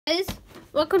Guys,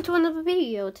 welcome to another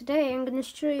video. Today I'm going to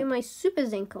show you my Super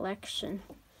Zing collection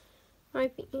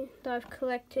that I've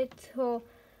collected for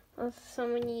so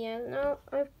many years now.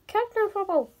 I've kept them for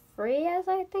about 3 years,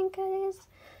 I think it is.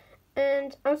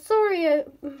 And I'm sorry,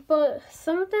 but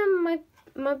some of them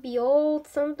might be old,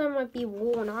 some of them might be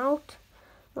worn out.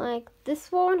 Like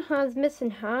this one has missing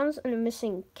hands and a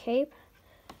missing cape,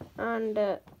 and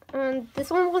this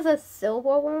one was a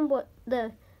silver one, but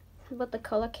the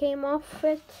color came off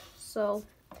it. So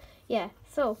yeah,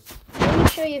 so let me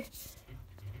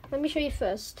show you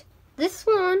first. This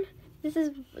one, this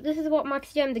is what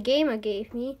Max Jam the Gamer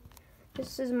gave me.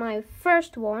 This is my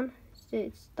first one.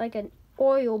 It's like an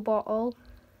oil bottle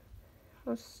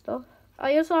or stuff.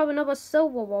 I also have another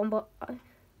silver one, but I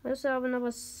also have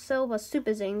another silver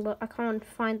Super Zing, but I can't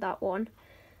find that one.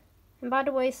 And by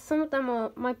the way, some of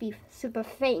them might be super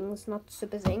things, not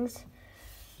Super Zings.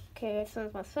 Okay, so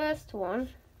that's my first one.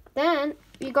 Then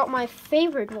we got my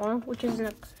favorite one, which is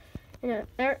in an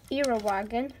era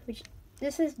wagon. Which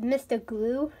this is Mr.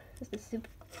 Glue. This is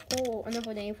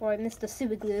another name for it, Mr.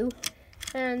 Super Glue,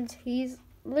 and he's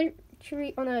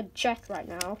literally on a jet right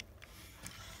now.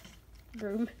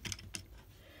 Boom.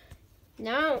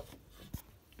 Now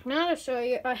to show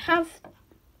you, I have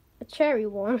a cherry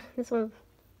one. This one's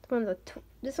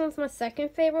my second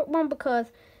favorite one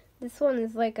because this one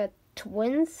is like a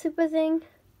twin Super Zing.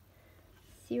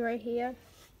 See right here,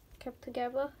 kept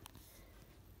together.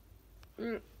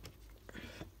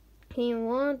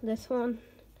 This one,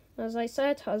 as I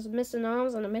said, has missing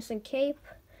arms and a missing cape.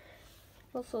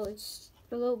 Also, it's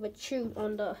a little bit chewed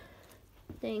on the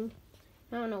thing.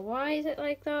 I don't know why is it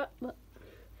like that, but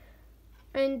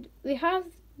and we have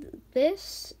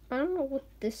this. I don't know what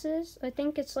this is. I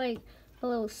think it's like a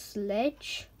little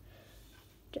sledge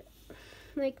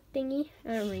like thingy.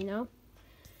 I don't really know.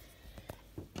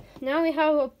 Now we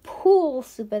have a pool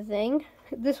Super Zing.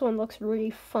 This one looks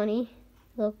really funny.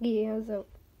 Look, he has a look.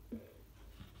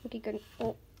 He can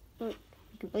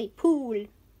play pool.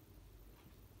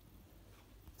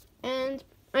 And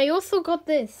I also got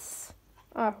this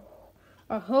a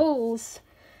hose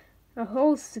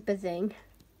Super Zing,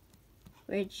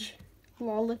 which he's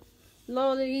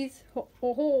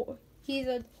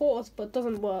a horse but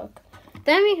doesn't work.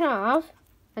 Then we have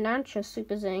an Antra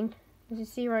Super Zing. As you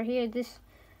see right here, this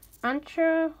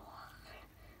Antra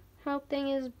help thing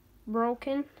is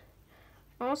broken.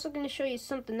 I'm also going to show you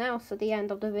something else at the end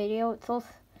of the video. It's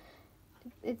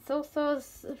also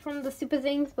from the Super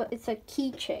Zings, but it's a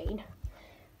keychain.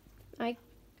 I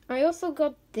also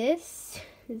got this.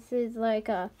 This is like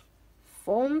a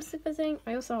foam Super Zing.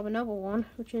 I also have another one,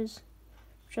 which has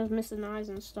missing eyes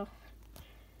and stuff.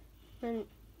 And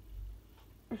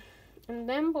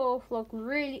them both look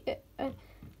really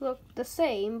look the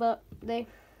same, but they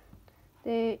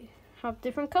have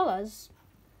different colors.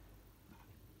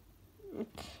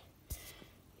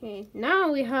 Okay,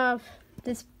 now we have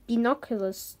this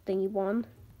binoculars thingy one.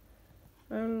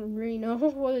 I don't really know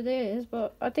what it is,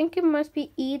 but I think it must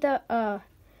be either a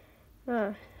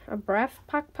breath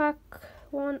pack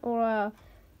one or a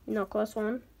binoculars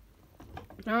one.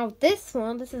 Now this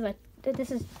one, this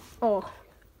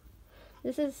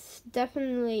is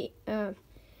definitely a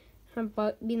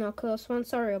binoculars one.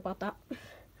 Sorry about that.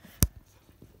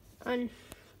 And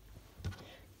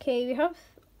okay, we have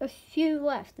a few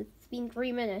left. It's been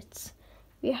 3 minutes.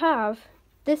 We have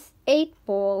this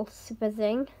 8-ball Super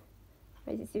Zing.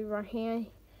 As you see right here,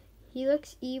 he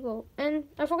looks evil. And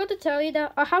I forgot to tell you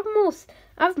that I have more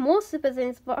Super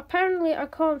Zings, but apparently I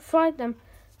can't find them.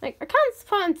 Like I can't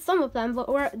find some of them, but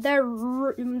they're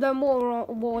more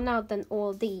worn out than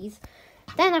all these.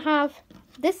 Then I have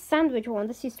this sandwich one.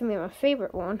 This used to be my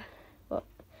favorite one, but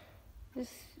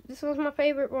this was my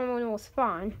favorite one when it was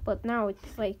fine, but now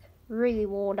it's like really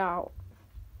worn out.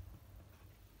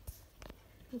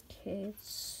 Okay,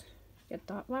 let's get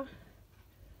that one.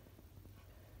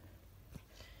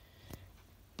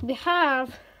 We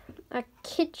have a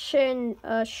kitchen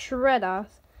shredder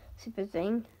Super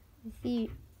Zing. He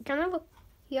kind of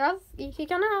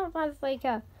has like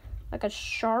a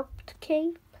sharp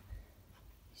cape.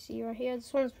 See right here,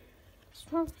 this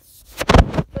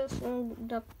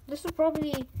is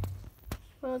probably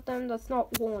one of them that's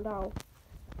not worn out.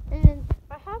 And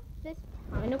I have this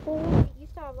pineapple. It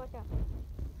used to have like a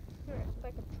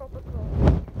tropical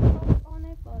on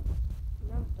it, but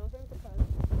now it doesn't because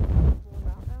it's worn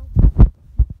out now.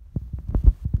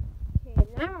 Okay,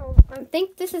 now I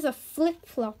think this is a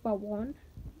flip-flopper one.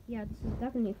 Yeah, this is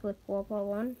definitely a flip-flopper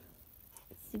one.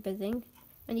 Super Zing.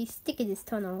 And he's sticking his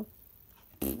tongue out.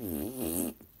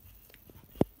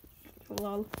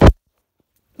 Lol.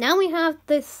 Now we have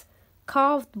this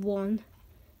carved one.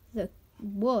 the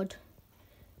wood,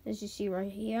 as you see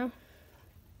right here.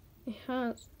 It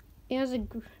has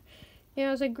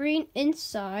a green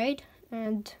inside,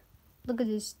 and look at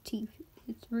his teeth.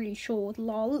 It's really short.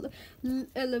 Lol.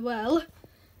 LOL.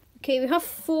 Okay, we have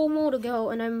 4 more to go,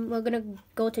 and we're gonna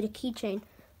go to the keychain.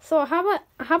 So I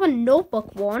have a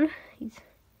notebook one.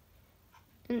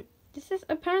 And this is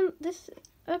a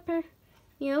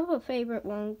favorite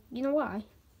one. You know why?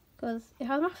 Because it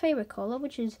has my favorite color,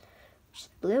 which is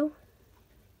blue.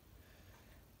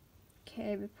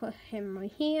 Okay, we put him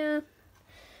right here.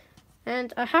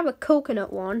 And I have a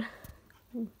coconut one.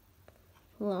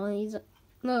 Well, he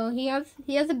has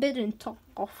a bit in top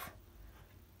off.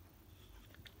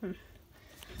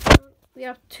 We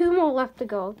have 2 more left to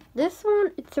go. This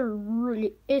one, it's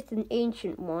an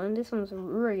ancient one. This one's a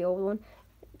really old one.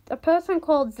 A person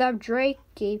called Zab Drake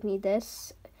gave me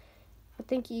this. I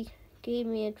think he gave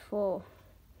me it for,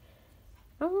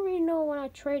 I don't really know when I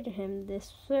traded him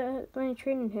this. When I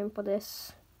traded him for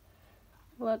this.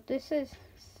 But this is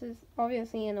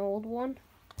obviously an old one.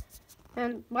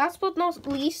 And last but not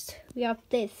least, we have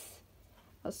this.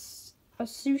 A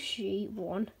sushi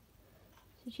one.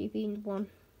 Sushi themed one.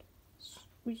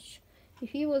 Which, if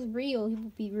he was real,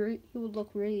 he would look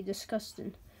really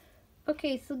disgusting.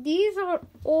 Okay, so these are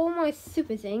all my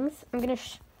super things. I'm gonna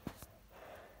show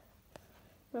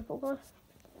you. I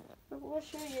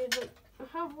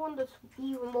have one that's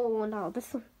even more worn out.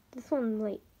 This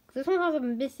one has a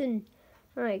missing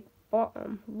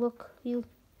bottom. Look,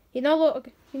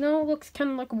 looks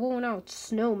kind of like a worn out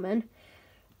snowman.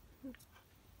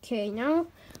 Okay, now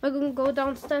I'm gonna go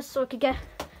downstairs so I can get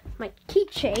my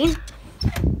keychain.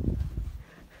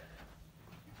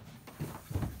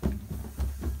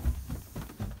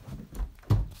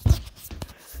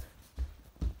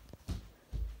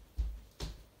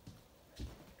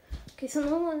 Okay, so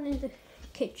now I'm in the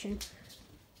kitchen.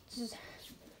 This is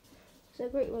a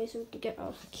great way so we can get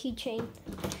our keychain.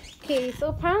 Okay, so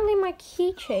apparently my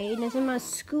keychain is in my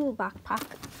school backpack.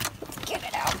 Let's get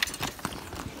it out.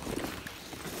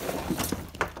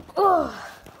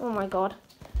 Oh my god.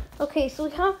 Okay, so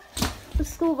we have the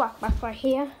school backpack right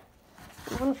here.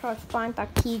 I'm gonna try to find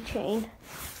that keychain.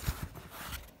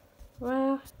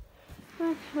 Where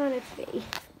can it be?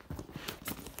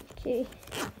 Okay.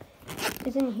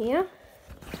 Is it in here?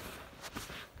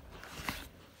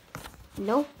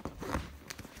 No.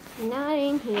 Not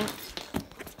in here.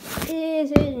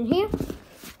 Is it in here?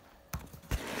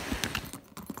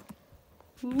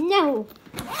 No.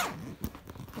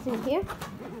 Is it in here?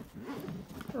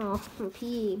 Oh, my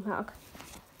pee mug.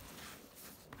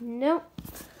 Nope.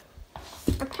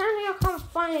 Apparently I can't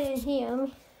find it in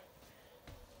here.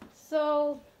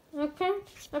 So, okay.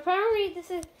 Apparently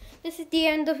this is the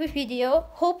end of the video.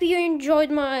 Hope you enjoyed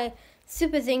my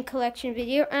Super Zing collection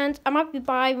video, and I might be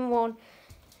buying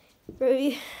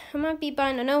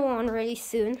another one really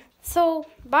soon. So,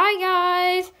 bye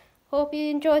guys. Hope you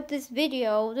enjoyed this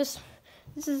video. This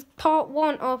is part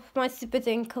 1 of my Super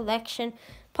Zing collection.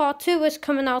 Part 2 is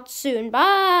coming out soon.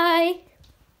 Bye.